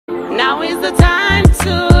Now is the time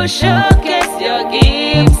to showcase your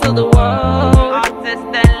gifts to the world. Artists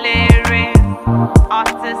and lyrics,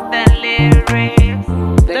 artists and lyrics.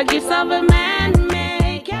 The gifts of a man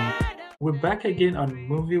make it. We're back again on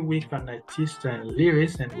Movie Week on Artists and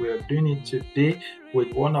Lyrics, and we are doing it today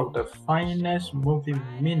with one of the finest movie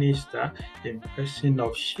minister in person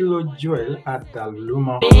of Shiloh JewEl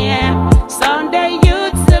Adalumo. Sunday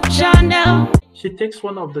YouTube channel. She takes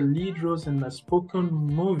one of the lead roles in a spoken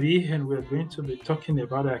movie, and we're going to be talking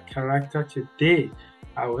about her character today.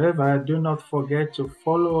 However, do not forget to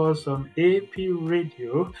follow us on AP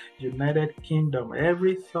Radio, United Kingdom,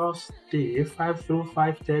 every Thursday, 5 through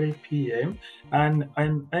 5:30 p.m. and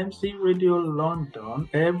MC Radio London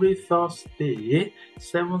every Thursday,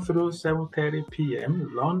 7 through 7:30 p.m.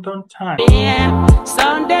 London time.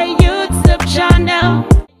 Sunday YouTube channel.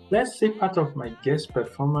 Let's see part of my guest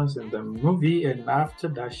performance in the movie, and after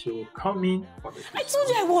that she will come in for the I told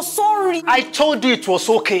you I was sorry. I told you it was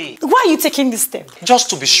okay. Why are you taking this step? Just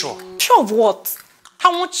to be sure. Sure of what? I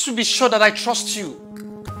want to be sure that I trust you.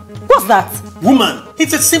 What's that? Woman,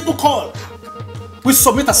 it's a simple call. We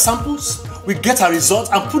submit our samples, we get our results,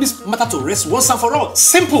 and put this matter to rest once and for all.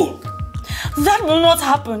 Simple. That will not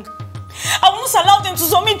happen. I will not allow them to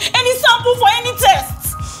submit any sample for any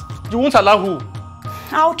tests. You won't allow who?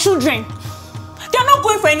 Our children. They are not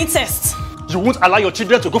going for any test. You won't allow your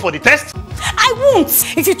children to go for the test? I won't.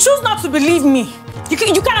 If you choose not to believe me, you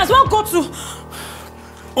can as well go to...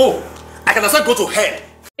 Oh, I can as well go to hell.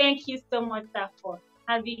 Thank you so much, sir, for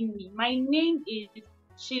having me. My name is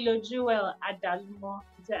Shiloh JewEl Adalumo.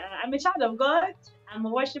 I'm a child of God. I'm a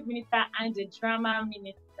worship minister and a drama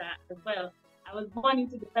minister as well. I was born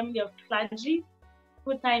into the family of clergy,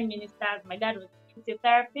 full-time ministers. My dad was a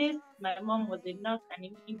therapist. My mom was a nurse and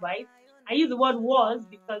a midwife. I use the word was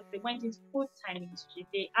because they went into full-time ministry.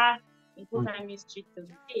 They are in full-time ministry till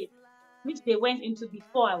today, which they went into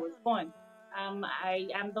before I was born. I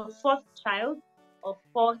am the fourth child of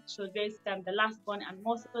 4 children. I'm the last born. I'm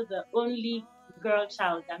also the only girl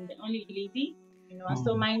child. I'm the only lady, and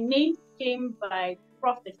so my name came by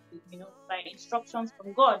prophecy, by instructions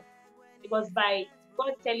from God. It was by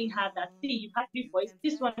God telling her that, see, you have 3 boys.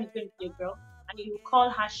 This one is going to be a girl, and you will call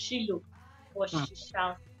her Shiloh, or she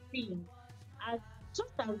shall sing.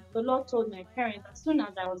 Just as the Lord told my parents, as soon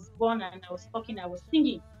as I was born and I was talking, I was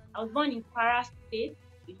singing. I was born in Kwara State,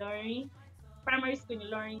 Ilorin, primary school in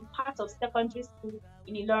Ilorin, part of secondary school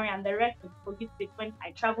in Ilorin, and the rest in Kogi State when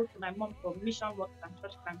I traveled to my mom for mission work and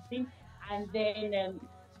church camping. And then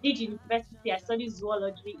did university. I studied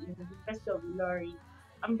zoology in the University of Ilorin.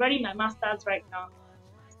 I'm running my master's right now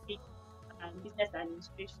in business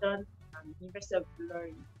administration at the University of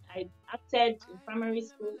Ilorin. I acted in primary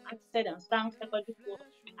school, acted and sang secondary school,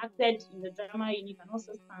 acted in the drama unit, and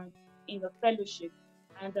also sang in the fellowship.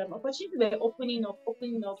 And opportunities were opening up.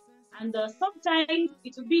 And sometimes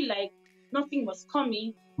it would be like nothing was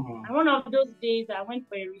coming. And one of those days, I went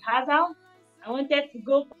for a rehearsal. I wanted to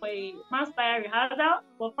go for a mass fire rehearsal,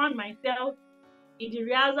 but found myself in the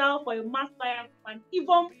rehearsal for a mass fire and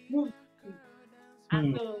Evom movie.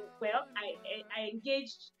 And so, well, I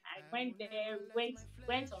engaged. I went there. We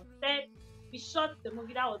went on set. We shot the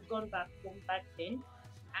movie that was Gone Back Home back then.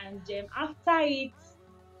 And after it,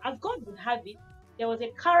 as God would have it, there was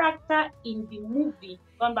a character in the movie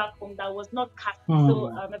Gone Back Home that was not cast. So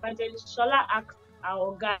Evangelist Shola asked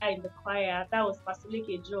our guy in the choir, that was Pastor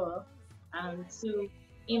Joel, to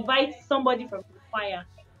invite somebody from the choir.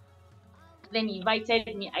 Then he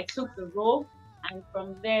invited me. I took the role. And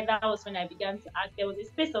from there, that was when I began to act. There was a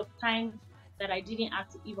space of time that I didn't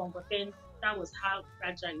act to Evom, but then that was how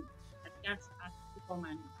gradually I began to act to Evom.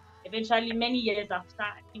 And eventually, many years after,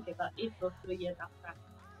 I think about 8 or so years after,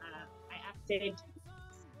 I acted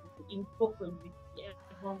in spoken with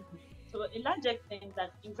Evom. So a large extent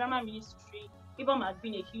that in drama ministry, Evom has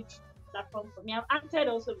been a huge platform for me. I've acted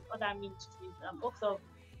also with other ministries, also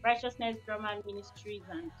righteousness drama ministries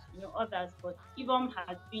and others, but Evom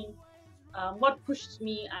has been what pushed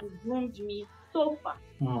me and groomed me so far.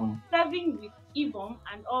 Serving with Evom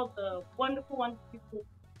and all the wonderful people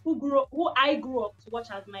who I grew up to watch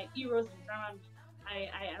as my heroes in drama,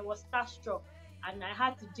 I was starstruck, and I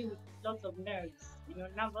had to deal with lots of nerves,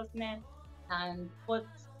 nervousness. But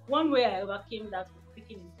one way I overcame that was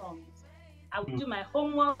speaking in tongues. I would do my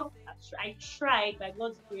homework. I tried, by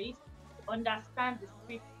God's grace, to understand the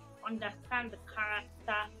script, understand the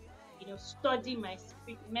character, study my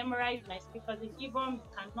script, memorize my script, because in Evom you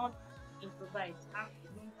cannot improvise. You have to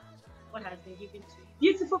know what has been given to you.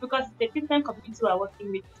 Beautiful, because it's the Christian community we are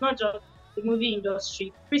working with. It's not just the movie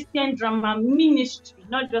industry, Christian drama ministry,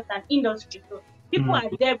 not just an industry. So People are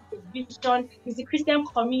there with vision. It's a Christian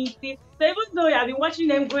community. So even though you have been watching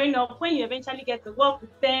them growing up, when you eventually get to work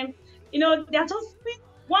with them, they're just sweet,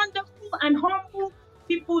 wonderful, and humble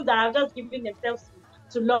people that are just giving themselves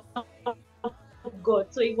to love God.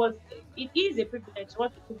 So it is a privilege.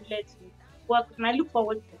 What a privilege to work with. And I look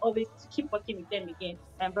forward to always to keep working with them again.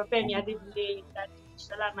 And Prophet Adeiza,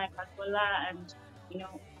 Shala, my Pastola, and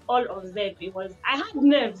all of them. I had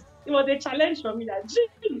nerves. It was a challenge for me that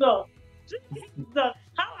Jesus,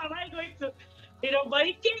 how am I going to, but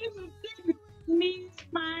he came with me,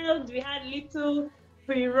 smiled, we had little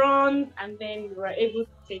pre-runs, and then we were able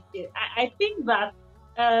to take it. I think that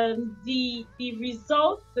the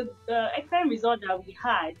result, the excellent result that we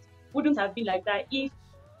had wouldn't have been like that if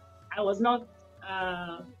I was not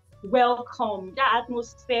welcome. That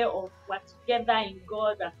atmosphere of we're together in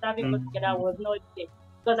God and serving God together was not there,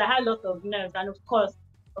 because I had lots of nerves. And of course,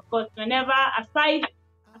 whenever aside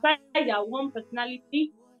their one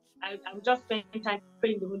personality, I'm just spending time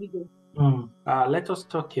praying the Holy Ghost. Let us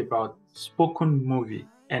talk about spoken movie.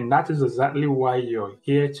 And that is exactly why you're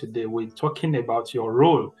here today. We're talking about your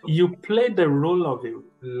role. You play the role of a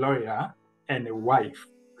lawyer and a wife,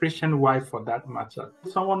 Christian wife for that matter.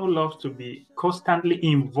 Someone who loves to be constantly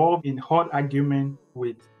involved in hot argument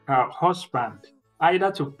with her husband,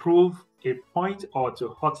 either to prove a point or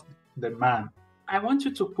to hurt the man. I want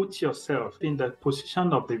you to put yourself in the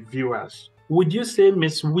position of the viewers. Would you say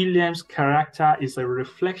Miss Williams' character is a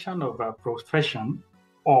reflection of her profession,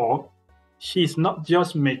 or she's not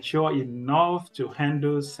just mature enough to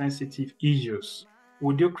handle sensitive issues?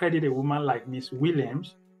 Would you credit a woman like Miss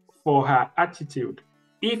Williams for her attitude?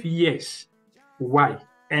 If yes, why?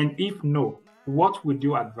 And if no, what would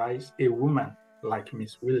you advise a woman like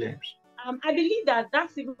Miss Williams? I believe that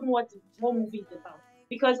that's even what the whole movie is about.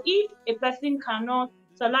 Because if a person cannot,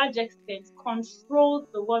 to a large extent, control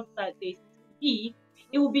the words that they speak,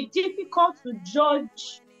 it will be difficult to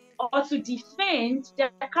judge or to defend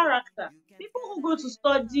their character. People who go to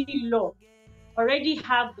study law already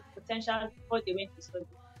have the potential before they went to study.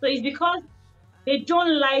 So it's because they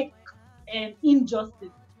don't like injustice,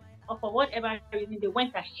 or for whatever reason they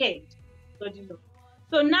went ahead to study law.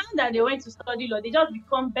 So now that they went to study law, they just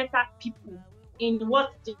become better people in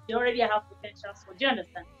what they already have potentials for. Do you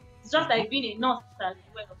understand? It's just like being a nurse as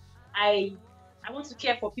well. I want to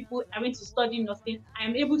care for people. I went to study nursing. I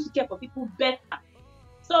am able to care for people better.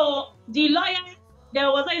 So the lawyer, there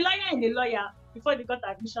was a lawyer and a lawyer before they got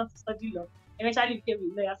admission to study law. Eventually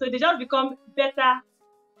became a lawyer. So they just become better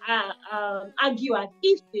arguers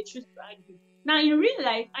if they choose to argue. Now in real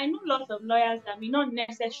life, I know lots of lawyers that may not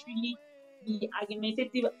necessarily be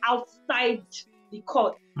argumentative outside the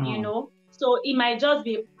court, So it might just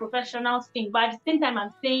be a professional thing. But at the same time, I'm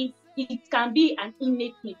saying it can be an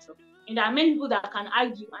innate nature. And there are many people that can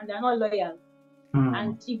argue and they're not lawyers.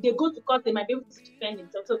 And if they go to court, they might be able to defend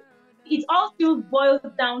themselves. So it all still boils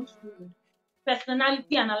down to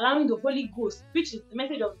personality and allowing the Holy Ghost, which is the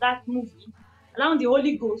message of that movie, allowing the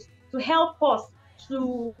Holy Ghost to help us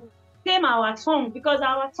to tame our tongue, because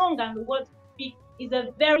our tongue and the words we speak is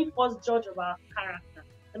a very first judge of our character.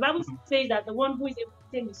 The Bible says that the one who is able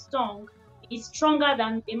to tame his tongue is stronger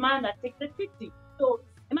than a man that takes a city. So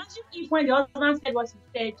imagine if when the husband said what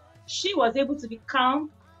he said, she was able to be calm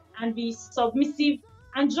and be submissive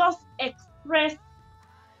and just express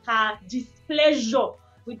her displeasure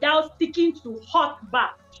without seeking to hurt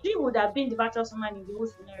back. She would have been the virtuous woman in the whole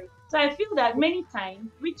scenario. So I feel that many times,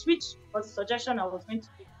 which was the suggestion I was going to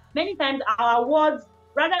give, many times our words,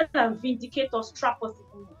 rather than vindicate us, trap us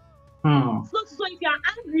even more. So if you are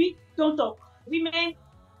angry, don't talk. Women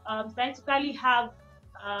scientifically have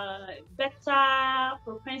better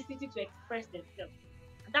propensity to express themselves.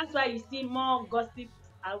 And that's why you see more gossips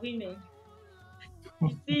are women.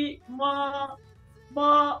 You see more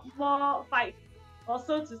fights, or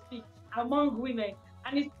so to speak, among women.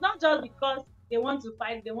 And it's not just because they want to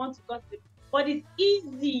fight, they want to gossip, but it's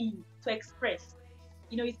easy to express.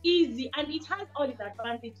 It's easy and it has all its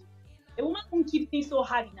advantages. A woman won't keep things so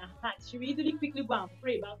hard in her heart. She will easily quickly go and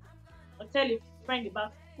pray about it, or tell a friend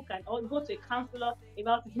about it, who can, or go to a counselor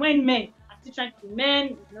about it. When men are still trying to be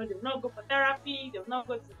men, they will not go for therapy, they will not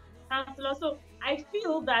go to counselor. So I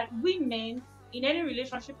feel that women in any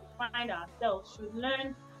relationship we find ourselves should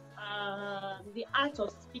learn the art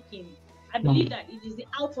of speaking. I believe that it is the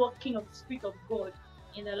outworking of the Spirit of God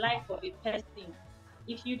in the life of a person.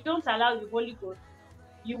 If you don't allow the Holy Ghost,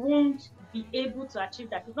 you won't be able to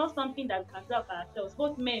achieve that. It's not something that we can do by ourselves.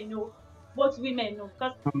 Both men know, both women know.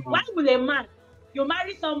 Because why will a man, you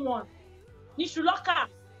marry someone, you should lock her,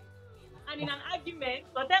 and in an argument,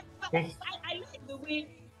 but then I like the way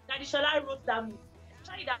that Ishola wrote that movie,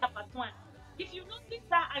 especially that part one. if you notice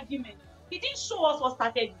that argument, he didn't show us what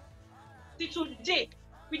started it. Till today,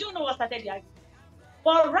 we don't know what started the argument.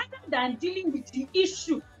 But rather than dealing with the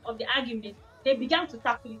issue of the argument, they began to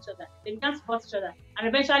tackle each other. They began to hurt each other. And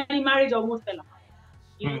eventually, marriage almost fell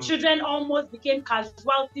apart. Children almost became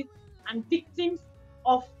casualties and victims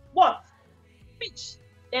of what? Speech.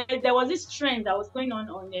 There was this trend that was going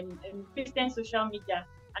on Christian social media.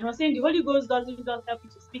 And was saying the Holy Ghost doesn't just help you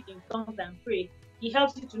to speak in tongues and pray. He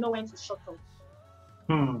helps you to know when to shut up.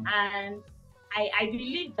 And I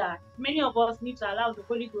believe that many of us need to allow the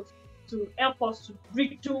Holy Ghost to help us to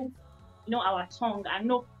break through, our tongue and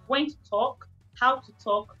know when to talk, how to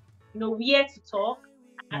talk, where to talk,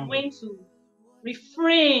 and when to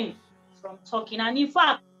refrain from talking. And in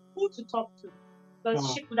fact, who to talk to.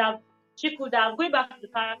 Because she could have, going back to the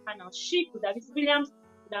character now, Mrs. Williams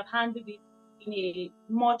could have handled it in a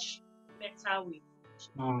much better way.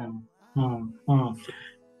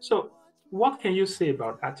 So, what can you say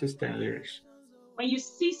about artists and lyrics? When you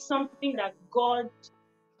see something that God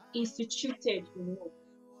instituted,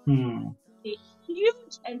 a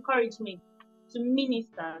huge encouragement to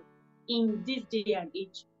ministers in this day and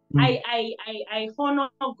age. I honor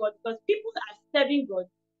God because people are serving God,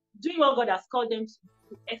 doing what God has called them to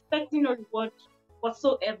do, expecting no reward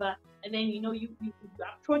whatsoever. And then you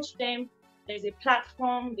approach them. There's a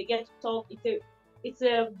platform. They get to talk. It's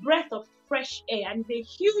a breath of fresh air, and it's a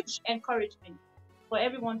huge encouragement for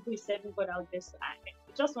everyone who is serving God out there. So I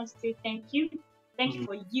just want to say thank you. Thank you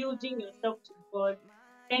for yielding yourself to God.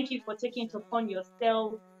 Thank you for taking it upon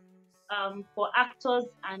yourself for actors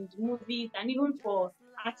and movies, and even for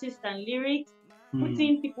artists and lyrics,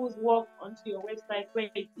 putting people's work onto your website where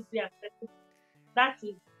it's easily accessible. That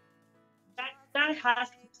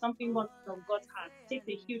has something more from God's heart. It takes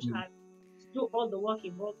a huge heart to do all the work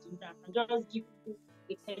involved in that, and just give people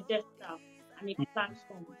a pedestal and a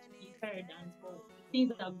platform to be heard and for the things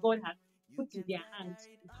that God has put in their hands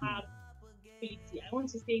to have ability. I want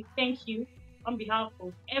to say thank you on behalf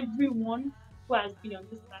of everyone who has been on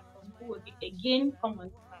this platform, who will again come on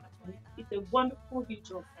this platform. It's a wonderful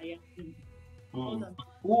job that you have been.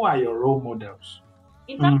 Who are your role models?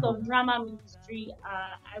 In terms of drama ministry,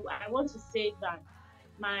 I want to say that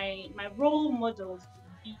my role models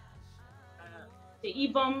would be the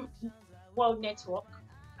Evom World Network,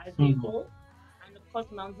 as they call, and of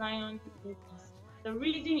course Mount Zion movies. The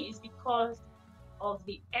reason is because of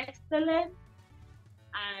the excellence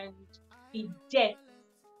and the depth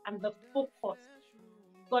and the focus.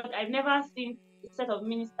 God, I've never seen a set of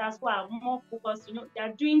ministers who are more focused. They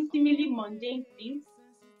are doing seemingly mundane things,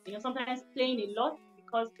 sometimes playing a lot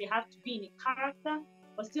because they have to be in a character,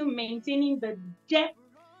 but still maintaining the depth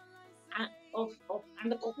and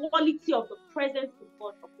the quality of the presence of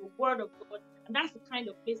God, of the Word of God. And that's the kind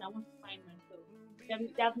of place I want to find myself.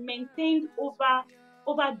 They have maintained over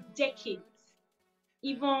decades.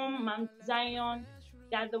 Even Mount Zion,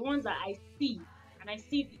 they are the ones that I see, and I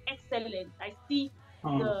see the excellence. I see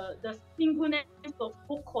the singleness of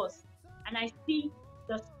focus, and I see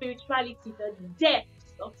the spirituality, the depth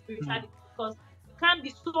of spirituality, because you can't be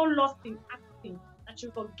so lost in acting that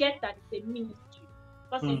you forget that it's a ministry.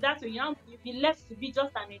 Because in that way, you'll be left to be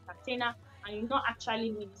just an entertainer and you not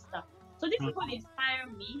actually minister. So these people inspire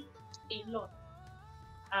me a lot.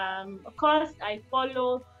 Of course, I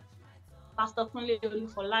follow Pastor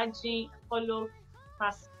Olutokun, I follow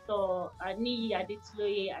Pastor Aniyi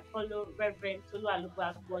Adetiloye, I follow Reverend Aluko,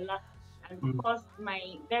 and of course my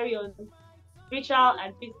very own spiritual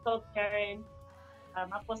and physical parents,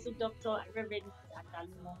 Apostle Dr. and Reverend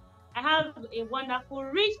Adalumo. I have a wonderful,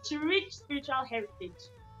 rich spiritual heritage.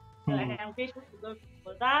 So I am grateful to God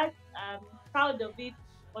for that. I'm proud of it,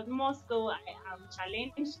 but more so I am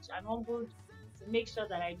challenged and humbled to make sure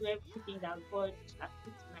that I do everything that God has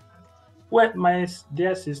put in my hands. Well, my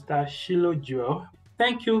dear sister Shiloh JewEl,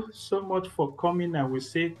 thank you so much for coming, and we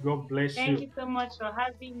say God bless you. Thank you so much for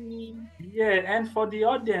having me. Yeah, and for the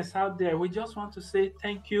audience out there, we just want to say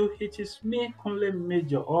thank you. It is me, Kunle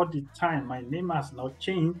Major, all the time. My name has not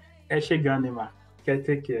changed. Ajasegun.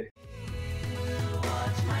 Take care.